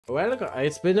Well, look,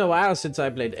 it's been a while since I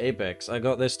played Apex. I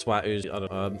got this twat who's...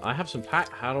 I have some pack.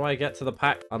 How do I get to the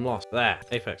pack? I'm lost. There.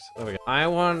 Apex. There we go. I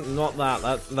want... Not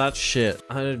that. That's shit.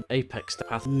 I need Apex to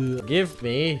pass. Give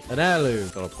me an heirloom.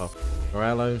 Got a pop. Are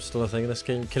heirlooms still a thing in this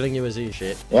game? Killing you is easy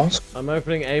shit. What? I'm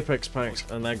opening Apex packs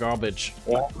and they're garbage.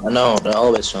 Yeah, I know. They're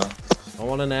always fun. I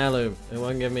want an heirloom. It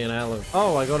won't give me an heirloom.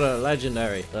 Oh, I got a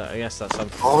legendary. I guess that's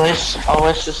something.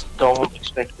 Always just don't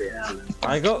expect the heirloom.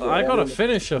 I got a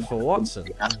finisher for Watson.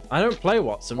 I don't play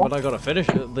Watson, but I got a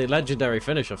finisher, the legendary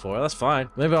finisher for it. That's fine.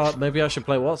 Maybe I should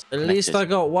play Watson. At least I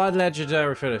got one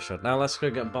legendary finisher. Now let's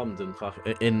go get bummed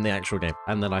in the actual game,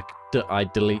 and then I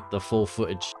delete the full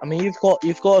footage. I mean, you've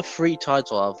got a free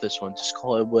title out of this one. Just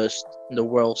call it the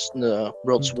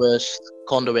world's worst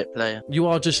conduit player. You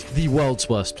are just the world's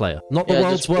worst player, not the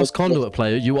world's worst conduit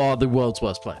player. You are the world's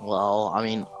worst player. Well, I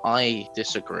mean, I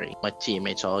disagree. My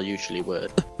teammates are usually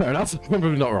worse. Fair enough.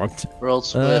 Probably not wrong.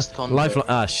 World's worst conduit. Lifeline.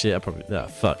 Ah, shit. I probably. Yeah,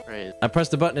 fuck. Crazy. I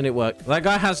pressed the button and it worked. That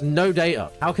guy has no data.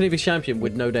 How can he be champion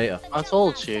with no data? I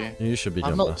told you. You should be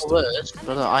I'm jump not master. the worst,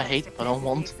 but I hate it. I don't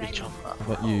want to be jump master.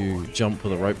 But you jump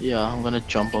with a rope. Yeah, I'm gonna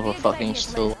jump off a fucking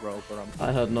stool.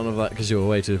 I heard none of that because you were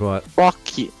way too quiet.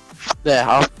 Fuck you. There,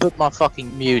 I'll put my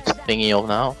fucking mute thingy on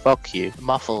now. Fuck you. The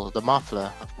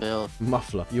muffler I've built.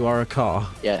 Muffler. You are a car.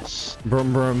 Yes.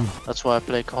 Brum brum. That's why I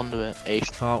play conduit.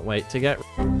 Can't wait to get.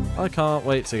 I can't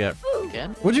wait to get.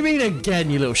 Again? What do you mean again,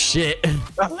 you little shit?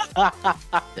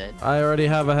 Dead. I already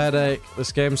have a headache.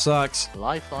 This game sucks.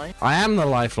 Lifeline? I am the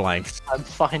lifeline. I'm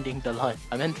finding the life.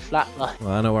 I meant flatline.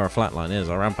 Well, I know where a flatline is.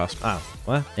 I ran past. Oh,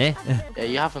 what? Eh? Yeah,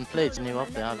 you haven't played new up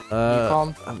there.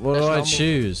 You What do there's I no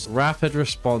choose? Rapid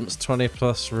response, 20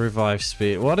 plus revive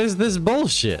speed. What is this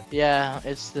bullshit? Yeah,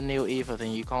 it's the new Eva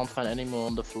thing. You can't find any more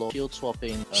on the floor. Shield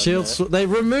swapping. They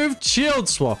removed shield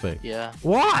swapping. Yeah.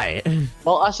 Why?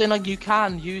 Well, I say like you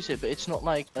can use it, but it's not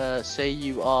like say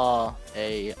you are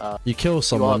a you kill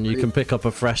someone, you can pick up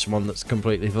a fresh one that's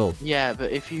completely full. yeah,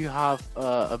 but if you have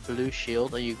a blue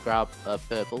shield and you grab a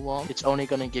purple one, it's only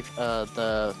gonna give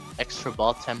the extra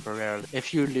bar temporarily.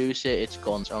 If you lose it, it's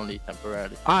gone. It's only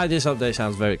temporarily. This update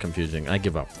sounds very confusing. I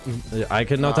give up. I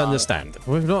cannot understand.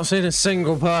 We've not seen a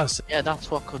single person. Yeah, that's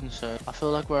what concerns. I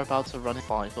feel like we're about to run a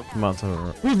fight.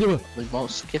 The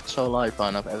most schizo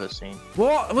lifeline I've ever seen.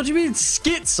 What? What do you mean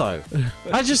schizo?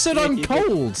 I just said I'm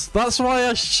cold. That's why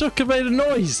I shook and made a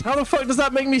noise. How the fuck does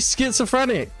that make me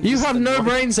schizophrenic? You have no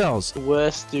brain cells.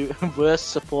 Worst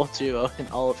support duo in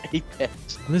all of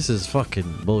Apex. This is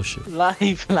fucking bullshit.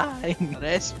 Lifeline.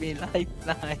 Rest me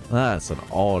lifeline. That's an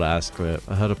old ass clip.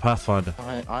 I heard a Pathfinder.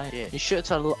 Yeah. You should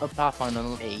tell a Pathfinder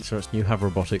on 8. So you have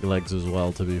robotic legs as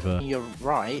well, to be fair. You're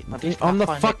right. On the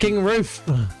fucking roof.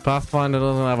 Pathfinder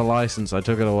doesn't have a license. I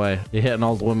took it away. You hit an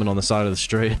old woman on the side of the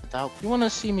street. You want to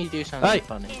see me do something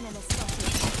funny?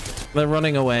 They're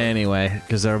running away anyway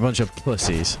because they're a bunch of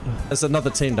pussies. There's another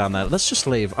team down there. Let's just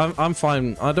leave. I'm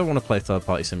fine. I don't want to play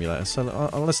third-party simulator, so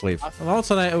let's leave. An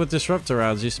alternator with disruptor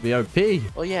rounds used to be OP.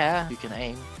 Oh yeah, you can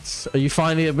aim. Are you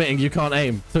finally admitting you can't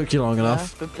aim? Took you long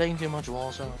enough. I've been playing too much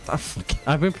Warzone.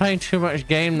 I've been playing too much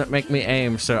game that make me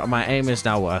aim, so my aim is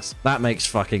now worse. That makes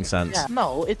fucking sense. Yeah,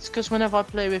 no, it's because whenever I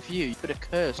play with you put a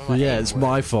curse on my yeah, aim it's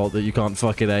my fault that you can't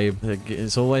fucking aim.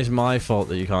 It's always my fault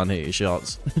that you can't hit your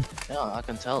shots. Yeah, I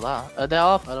can tell that. There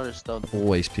are others though.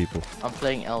 Always people. I'm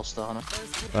playing Elstar.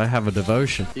 I have a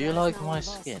devotion. Do you like my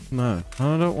skin? No,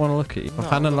 I don't want to look at you. I've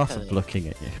had enough of looking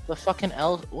at you. The fucking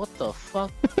what the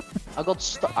fuck? I got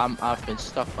stuck. I've been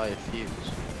stuck by a fuse.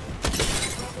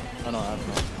 Oh no, I've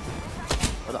not.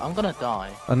 But I'm gonna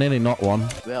die. I nearly knocked one.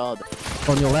 Where are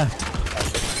they? On your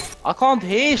left. I can't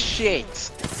hear shit.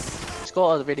 It's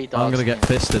got a really dark. I'm gonna get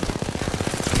fisted.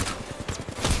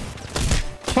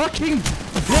 Fucking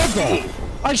brother!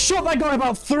 I shot that guy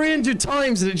about 300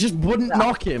 times and it just wouldn't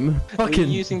knock him. Fucking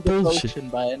using bullshit. devotion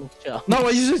by any chance. No,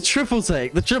 I used a triple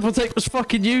take. The triple take was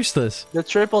fucking useless. The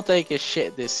triple take is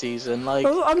shit this season. Like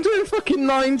I'm doing fucking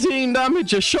 19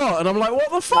 damage a shot and I'm like,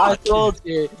 what the fuck? I told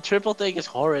you, triple take is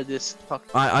horrid. This fuck.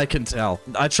 I can tell.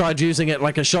 I tried using it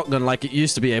like a shotgun, like it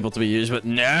used to be able to be used, but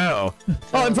no.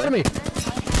 Oh, in front of me.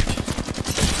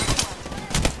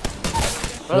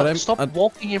 Bro, stop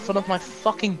walking in front of my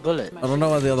fucking bullet. I don't know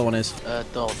where the other one is.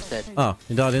 Dog dead. Oh,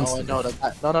 he died instantly. Oh,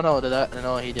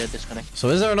 no, he did disconnect. So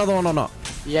is there another one or not?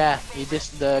 Yeah,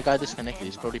 the guy disconnected.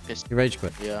 He's probably pissed. He rage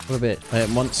quit. Yeah. What a bit. I hit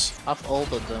him once. I've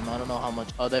ulted them. I don't know how much.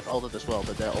 Oh, they've ulted as well,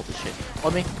 but they're ulted shit.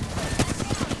 On me.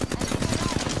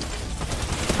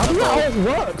 How did that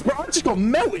all work? Bro, I just got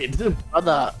melted.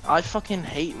 Brother, I fucking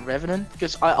hate Revenant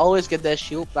because I always get their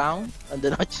shield down and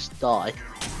then I just die.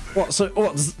 What? So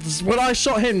what? When I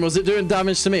shot him, was it doing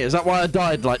damage to me? Is that why I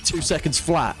died like 2 seconds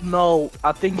flat? No,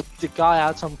 I think the guy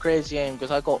had some crazy aim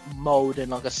because I got mowed in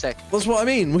like a second. That's what I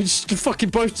mean. We just fucking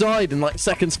both died in like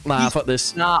seconds. Nah, fuck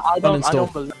this. Nah, I don't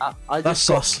Uninstall. believe that. I That's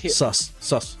just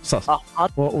sus.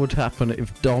 What would happen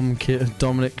if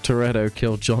Dominic Toretto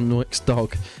killed John Wick's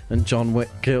dog and John Wick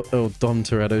killed Dom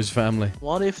Toretto's family?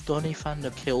 What if Donny Van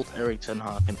der killed Eric Ten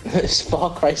Hag? It's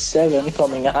Far Cry 7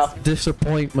 coming out.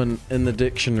 Disappointment in the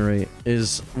dictionary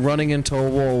is running into a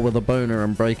wall with a boner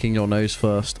and breaking your nose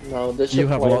first. No, You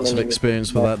have lots of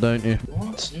experience with that, don't you?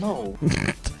 What? No.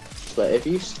 But if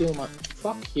you steal my...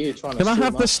 Fuck you trying to Can I steal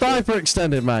have my the shit. sniper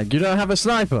extended mag? You don't have a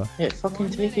sniper? Yeah, fucking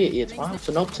take it, you twat. It's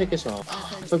an optic as well.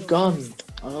 The gun.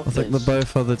 I love I think this.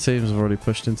 both other teams have already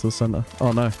pushed into the center.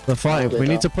 Oh no, they're fighting. they We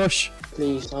need don't. to push.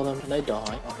 Please tell them when they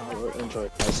die. I will enjoy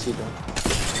it. I see them.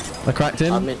 They're cracked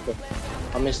in.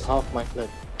 I missed half my clip.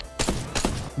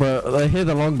 But they hear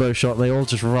the longbow shot, they all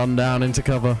just run down into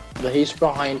cover. But he's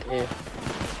behind here.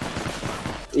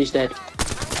 He's dead.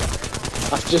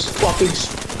 I've just fucking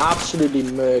absolutely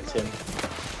murked him.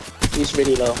 He's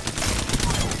really low.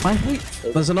 I hate...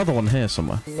 There's another one here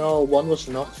somewhere. No, one was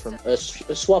knocked from...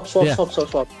 swap. Yeah.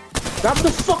 Grab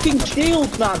the fucking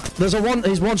shield, man! There's a one...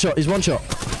 He's one shot. Got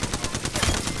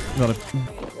him.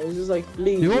 It's just like,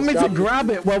 please. You want me just to grab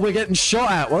it while we're getting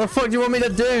shot at? What the fuck do you want me to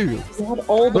do? You had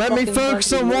all the Let me fucking focus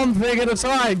time on you one thing at a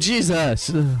time. Jesus.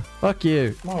 Fuck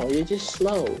you. No, you're just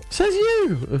slow. Says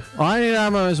you. I need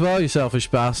ammo as well, you selfish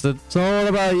bastard. It's all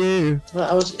about you.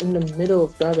 But I was in the middle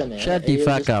of grabbing it. Shut and the you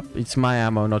fuck just- up. It's my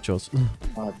ammo, not yours.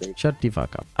 Oh, dude. Shut the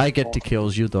fuck up. I get the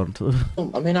kills, you don't.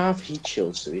 I mean, I have heat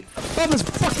shields, dude. Oh, there's a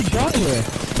fucking guy here.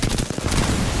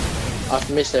 I've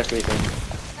missed everything.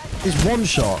 He's one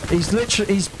shot. He's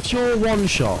literally, he's pure one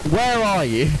shot. Where are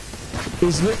you?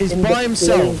 He's In by the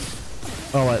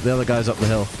himself. Oh wait, the other guy's up the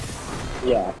hill.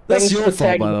 Yeah. That's Thanks your for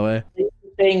fault, by tagging- the way.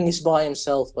 Things by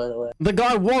himself, by the way. The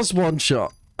guy was one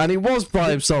shot. And he was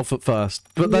by himself at first.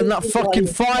 But then that fucking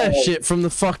fire shit from the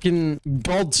fucking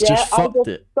gods just fucked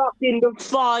it. Stuck in the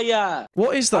fire.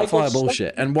 What is I that got fire stuck-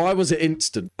 bullshit? And why was it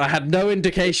instant? I had no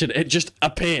indication. It just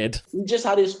appeared. He just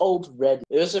had his old red.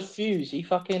 It was a fuse. He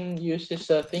fucking used his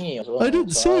thingy as well. I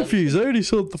didn't see a fuse. I only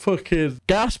saw the fucking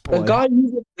gas boy.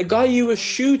 The guy you were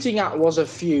shooting at was a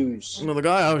fuse. No, the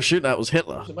guy I was shooting at was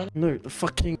Hitler. No, the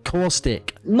fucking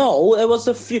caustic. No, it was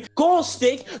a fuse.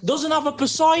 Caustic doesn't have a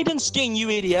Poseidon skin, you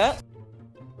idiot.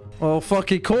 Well,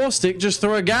 fucking caustic just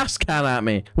threw a gas can at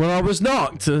me when I was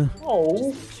knocked.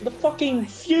 Oh, the fucking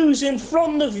fuse in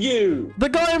front of you. The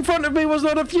guy in front of me was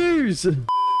not a fuse.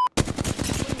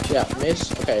 Yeah,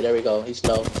 miss. Okay, there we go. He's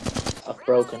low. I've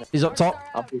broken it. He's up top.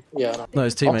 Yeah. No,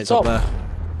 his teammate's Up up top.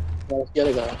 there.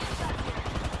 There's the other guy.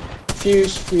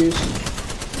 Fuse.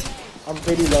 I'm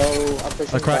pretty low. I'm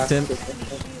pushing I cracked back. him.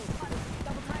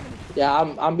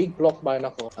 Yeah, I'm being blocked by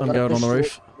Knuckle. I'm going on the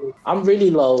roof. I'm really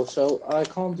low, so I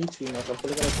can't do too much. I'm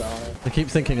probably gonna die. I keep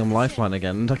thinking I'm lifeline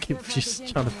again, and I keep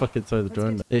just trying to fucking throw the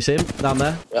drone. Do you see him down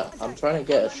there? Yeah, I'm trying to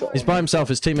get a shot. He's by himself.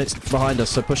 His teammate's behind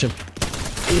us, so push him.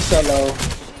 He's so low.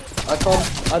 I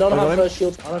don't I got have him. first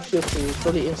shield. I don't have shield 2. He's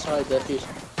probably inside the fuse.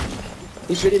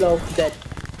 He's really low. Dead.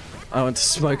 I went to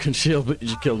smoke and shield, but you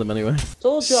just killed him anyway.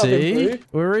 Told you I've See? improved.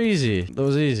 We're easy. That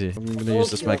was easy. I'm gonna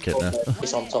use this med kit now.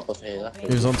 He's on top of here. He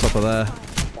was on top of there.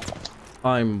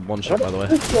 I'm one shot, by the way.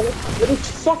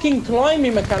 This fucking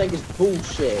climbing mechanic is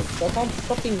bullshit. I can't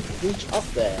fucking reach up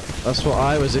there. That's what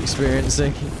I was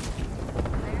experiencing.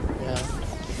 Yeah.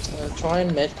 Try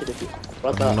and medkit if you...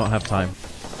 I do not have time.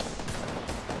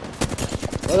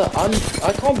 Brother,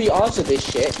 I can't be arsed at this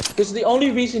shit. Because the only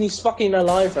reason he's fucking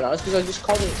alive right now is because I just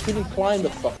couldn't climb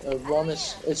the fuck.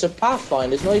 It's a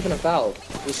pathfinder. It's not even a valve.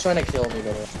 He's trying to kill me,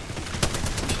 brother.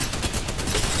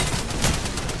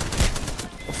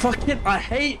 Fucking, I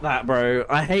hate that, bro.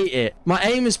 I hate it. My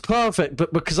aim is perfect,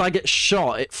 but because I get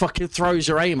shot, it fucking throws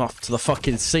your aim off to the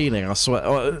fucking ceiling, I swear.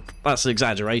 Well, that's an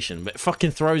exaggeration, but it fucking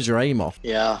throws your aim off.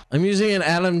 Yeah. I'm using an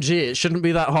LMG. It shouldn't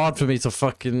be that hard for me to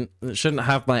fucking... It shouldn't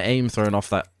have my aim thrown off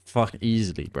that fuck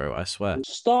easily, bro. I swear.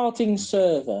 Starting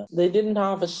server. They didn't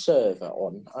have a server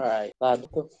on. Alright. What the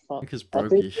fuck? I think it's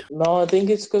brokey. I think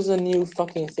it's because the new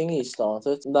fucking thingy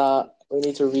started that we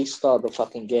need to restart the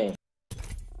fucking game.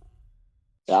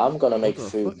 Yeah, I'm gonna make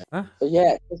food. Huh? But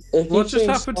yeah. What just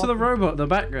happened to the robot in the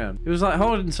background? He was like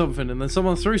holding something and then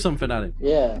someone threw something at him.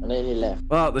 Yeah, and then he left.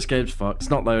 Well, this game's fucked. It's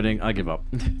not loading. I give up.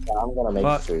 Yeah, I'm gonna make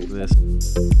Fuck food. this.